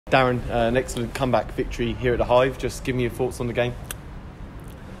Darren, an excellent comeback victory here at the Hive. Just give me your thoughts on the game.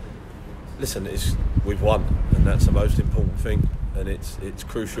 Listen, we've won, and that's the most important thing. And it's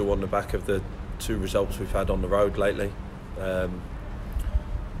crucial on the back of the two results we've had on the road lately.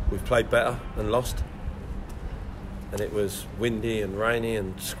 We've played better and lost, and it was windy and rainy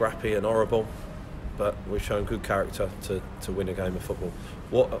and scrappy and horrible. But we've shown good character to win a game of football.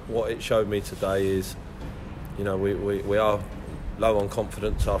 What it showed me today is, we are low on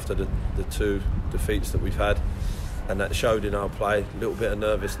confidence after the two defeats that we've had, and that showed in our play. A little bit of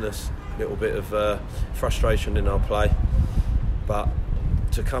nervousness, a little bit of frustration in our play, but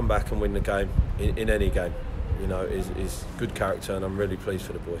to come back and win the game in any game, is good character, and I'm really pleased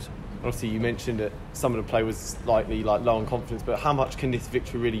for the boys. Obviously, you mentioned that some of the play was slightly low on confidence, but how much can this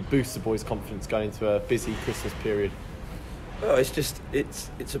victory really boost the boys' confidence going into a busy Christmas period? Well,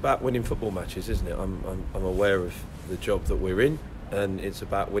 it's about winning football matches, isn't it? I'm aware of the job that we're in, and it's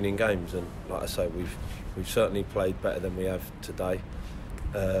about winning games. And like I say, we've certainly played better than we have today.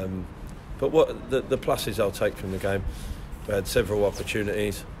 But what the pluses I'll take from the game, we had several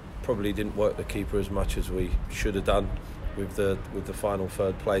opportunities. Probably didn't work the keeper as much as we should have done with the final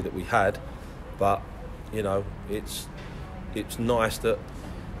third play that we had. But it's nice that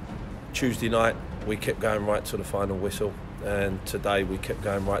Tuesday night we kept going right to the final whistle, and today we kept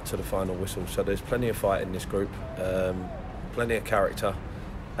going right to the final whistle. So there's plenty of fight in this group, plenty of character,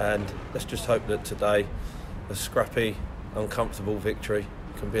 and let's just hope that today a scrappy, uncomfortable victory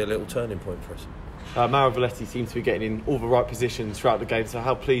can be a little turning point for us. Mauro Valletti seems to be getting in all the right positions throughout the game, so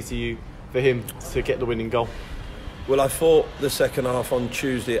how pleased are you for him to get the winning goal? Well, I thought the second half on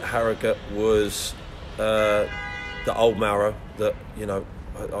Tuesday at Harrogate was the old Mauro, that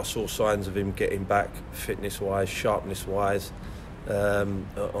I saw signs of him getting back fitness-wise, sharpness-wise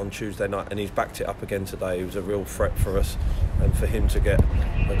on Tuesday night, and he's backed it up again today. He was a real threat for us, and for him to get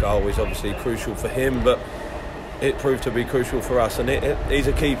a goal is obviously crucial for him, but it proved to be crucial for us, and he's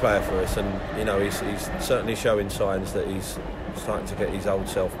a key player for us, and he's certainly showing signs that he's starting to get his old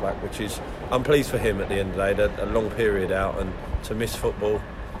self back, which is, I'm pleased for him at the end of the day. A long period out, and to miss football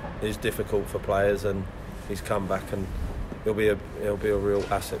is difficult for players, and he's come back, and he'll be a real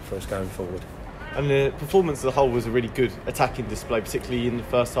asset for us going forward. And the performance as a whole was a really good attacking display, particularly in the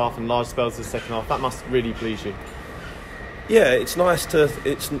first half and large spells of the second half. That must really please you. Yeah, it's nice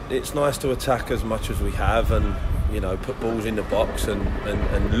to attack as much as we have, and put balls in the box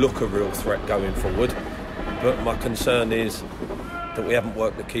and look a real threat going forward. But my concern is that we haven't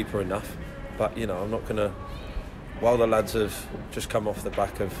worked the keeper enough. But I'm not going to. While the lads have just come off the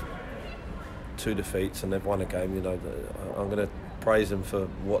back of two defeats and they've won a game, I'm going to praise them for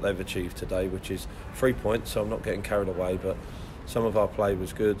what they've achieved today, which is 3 points. So I'm not getting carried away, but some of our play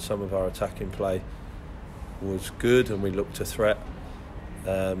was good, some of our attacking play was good, and we looked to threat.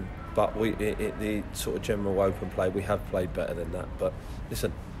 But the sort of general open play, we have played better than that. But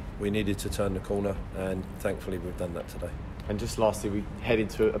listen, we needed to turn the corner, and thankfully we've done that today. And just lastly, we head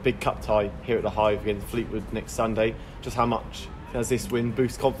into a big cup tie here at the Hive against Fleetwood next Sunday. Just how much does this win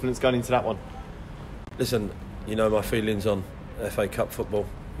boost confidence going into that one? Listen, my feelings on FA Cup football.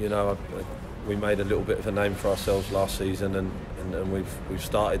 We made a little bit of a name for ourselves last season, and we've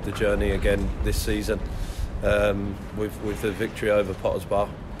started the journey again this season with the victory over Potters Bar,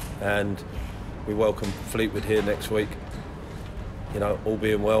 and we welcome Fleetwood here next week. All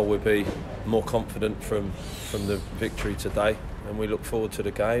being well, we'll be more confident from the victory today, and we look forward to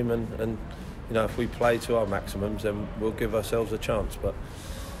the game, and if we play to our maximums, then we'll give ourselves a chance. But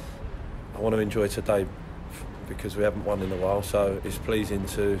I want to enjoy today because we haven't won in a while, so it's pleasing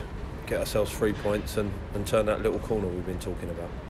to get ourselves 3 points and turn that little corner we've been talking about.